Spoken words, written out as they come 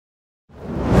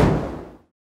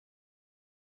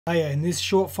Hiya, in this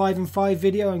short 5 in 5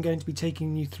 video I'm going to be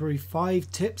taking you through 5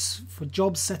 tips for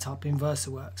job setup in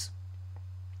VersaWorks.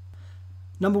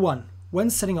 Number 1.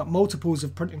 When setting up multiples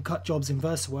of print and cut jobs in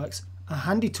VersaWorks, a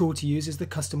handy tool to use is the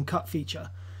custom cut feature.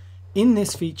 In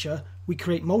this feature we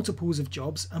create multiples of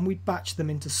jobs and we batch them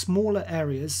into smaller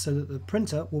areas so that the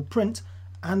printer will print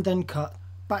and then cut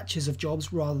batches of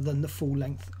jobs rather than the full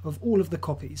length of all of the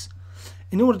copies.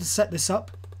 In order to set this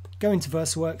up, go into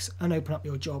VersaWorks and open up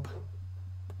your job.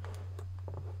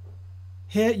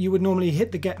 Here you would normally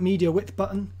hit the Get Media Width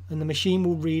button and the machine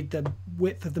will read the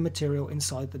width of the material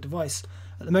inside the device.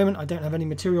 At the moment I don't have any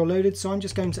material loaded, so I'm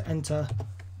just going to enter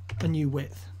a new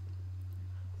width.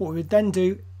 What we would then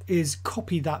do is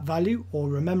copy that value or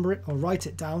remember it or write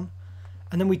it down,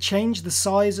 and then we change the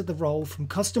size of the roll from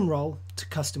custom roll to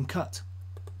custom cut.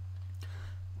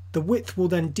 The width will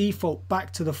then default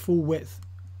back to the full width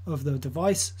of the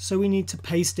device, so we need to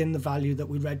paste in the value that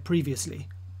we read previously.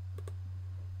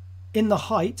 In the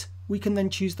height, we can then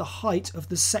choose the height of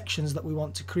the sections that we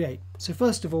want to create. So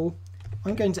first of all,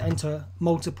 I'm going to enter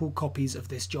multiple copies of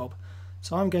this job.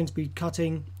 So I'm going to be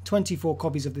cutting 24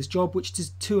 copies of this job, which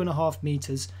is 2.5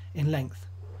 meters in length.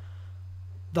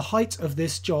 The height of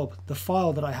this job, the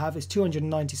file that I have, is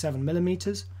 297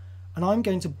 millimeters, and I'm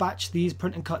going to batch these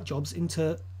print and cut jobs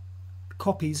into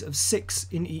copies of 6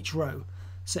 in each row.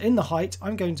 So in the height,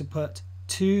 I'm going to put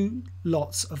 2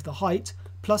 lots of the height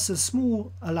plus a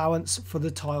small allowance for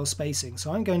the tile spacing.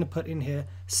 So I'm going to put in here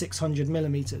 600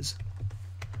 millimeters.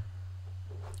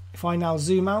 If I now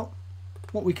zoom out,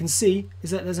 what we can see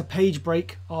is that there's a page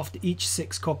break after each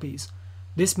 6 copies.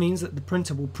 This means that the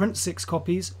printer will print 6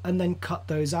 copies and then cut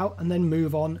those out and then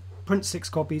move on, print 6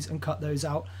 copies and cut those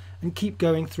out and keep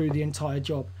going through the entire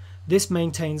job. This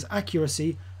maintains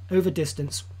accuracy over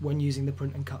distance when using the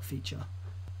print and cut feature.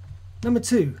 Number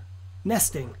 2,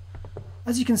 nesting.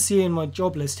 As you can see in my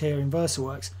job list here in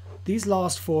VersaWorks, these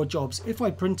last 4 jobs, if I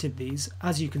printed these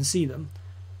as you can see them,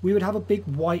 we would have a big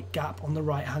white gap on the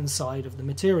right hand side of the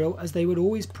material, as they would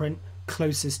always print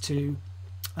closest to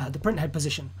the print head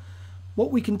position. What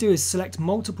we can do is select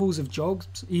multiples of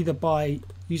jobs, either by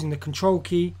using the control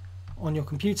key on your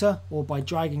computer or by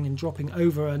dragging and dropping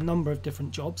over a number of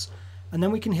different jobs, and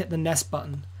then we can hit the nest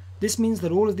button. This means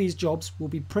that all of these jobs will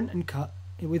be print and cut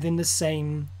within the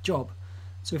same job.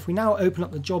 So if we now open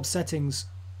up the job settings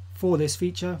for this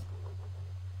feature,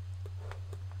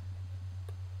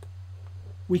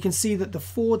 we can see that the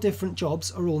 4 different jobs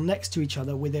are all next to each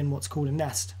other within what's called a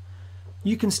nest.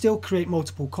 You can still create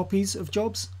multiple copies of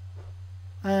jobs,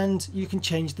 and you can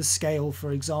change the scale,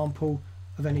 for example,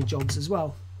 of any jobs as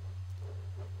well.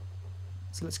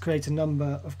 So let's create a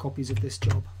number of copies of this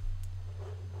job.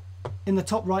 In the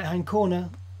top right hand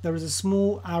corner there is a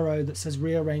small arrow that says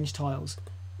rearrange tiles.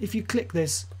 If you click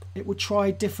this, it will try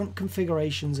different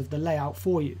configurations of the layout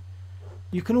for you.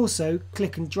 You can also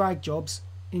click and drag jobs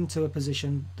into a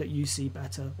position that you see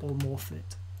better or more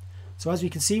fit. So as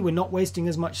we can see, we're not wasting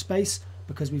as much space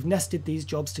because we've nested these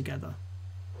jobs together.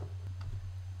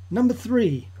 Number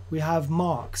 3, we have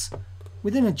marks.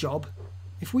 Within a job,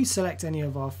 if we select any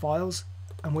of our files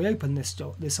and we open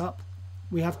this up,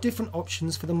 we have different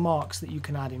options for the marks that you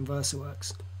can add in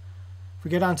VersaWorks. If we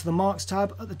go down to the Marks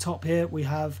tab, at the top here we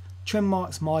have Trim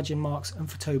Marks, Margin Marks and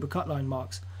Photoba Cutline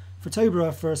Marks. Photoba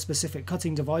are for a specific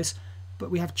cutting device, but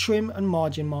we have Trim and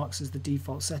Margin Marks as the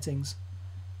default settings.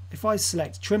 If I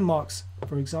select Trim Marks,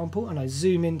 for example, and I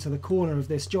zoom into the corner of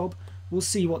this job, we'll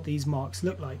see what these marks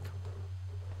look like.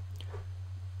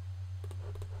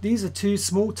 These are 2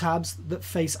 small tabs that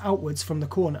face outwards from the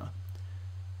corner.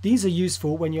 These are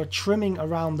useful when you're trimming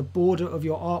around the border of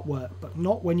your artwork, but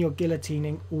not when you're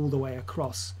guillotining all the way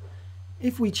across.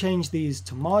 If we change these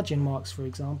to margin marks, for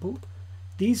example,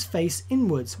 these face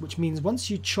inwards, which means once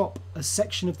you chop a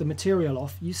section of the material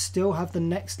off, you still have the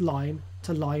next line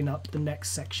to line up the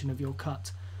next section of your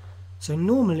cut. So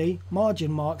normally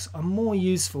margin marks are more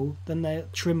useful than their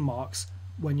trim marks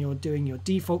when you're doing your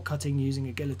default cutting using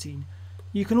a guillotine.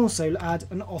 You can also add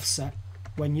an offset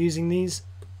when using these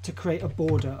to create a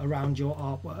border around your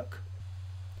artwork.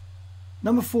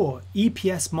 Number 4,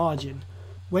 EPS Margin.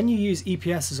 When you use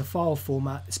EPS as a file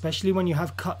format, especially when you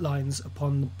have cut lines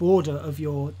upon the border of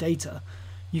your data,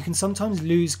 you can sometimes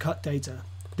lose cut data.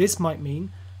 This might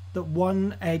mean that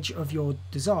one edge of your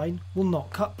design will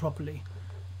not cut properly.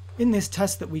 In this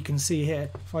test that we can see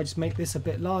here, if I just make this a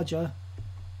bit larger,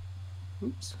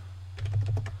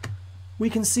 we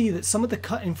can see that some of the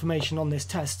cut information on this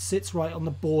test sits right on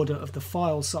the border of the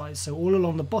file size, so all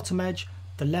along the bottom edge,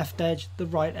 the left edge, the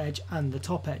right edge and the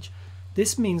top edge.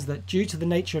 This means that due to the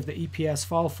nature of the EPS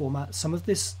file format, some of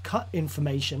this cut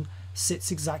information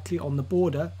sits exactly on the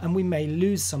border and we may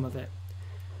lose some of it.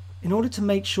 In order to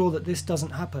make sure that this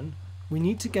doesn't happen, we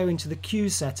need to go into the queue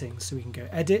settings. So we can go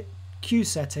Edit, Queue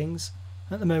Settings.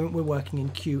 At the moment we're working in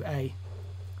QA.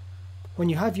 When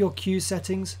you have your queue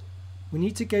settings, we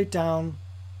need to go down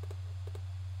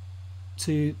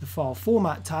to the File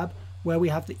Format tab where we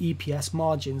have the EPS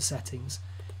Margin settings.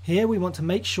 Here we want to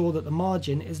make sure that the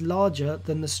margin is larger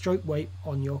than the stroke weight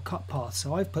on your cut path.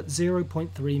 So I've put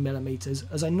 0.3 millimeters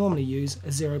as I normally use a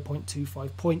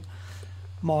 0.25 point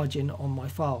margin on my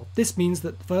file. This means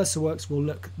that VersaWorks will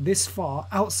look this far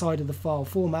outside of the file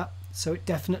format, so it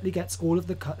definitely gets all of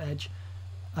the cut edge,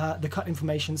 the cut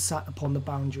information sat upon the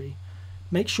boundary.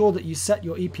 Make sure that you set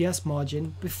your EPS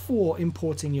margin before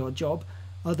importing your job,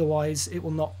 otherwise it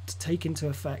will not take into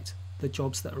effect the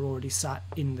jobs that are already sat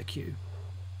in the queue.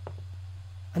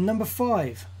 And number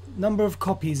 5, number of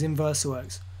copies in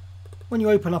VersaWorks. When you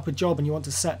open up a job and you want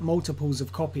to set multiples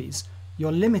of copies,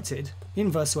 you're limited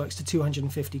in VersaWorks to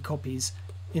 250 copies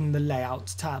in the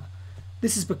Layout tab.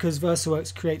 This is because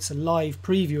VersaWorks creates a live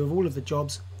preview of all of the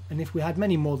jobs, and if we had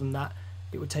many more than that,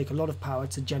 it would take a lot of power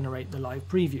to generate the live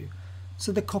preview.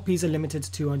 So the copies are limited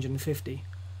to 250.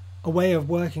 A way of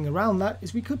working around that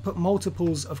is we could put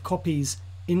multiples of copies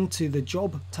into the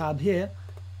Job tab here,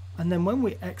 and then when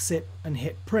we exit and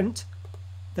hit print,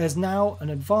 there's now an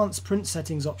advanced print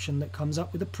settings option that comes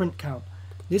up with a print count.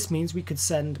 This means we could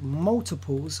send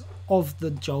multiples of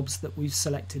the jobs that we've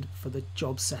selected for the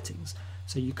job settings.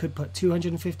 So you could put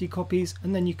 250 copies,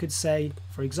 and then you could say,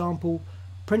 for example,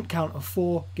 print count of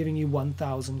 4, giving you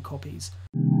 1000 copies.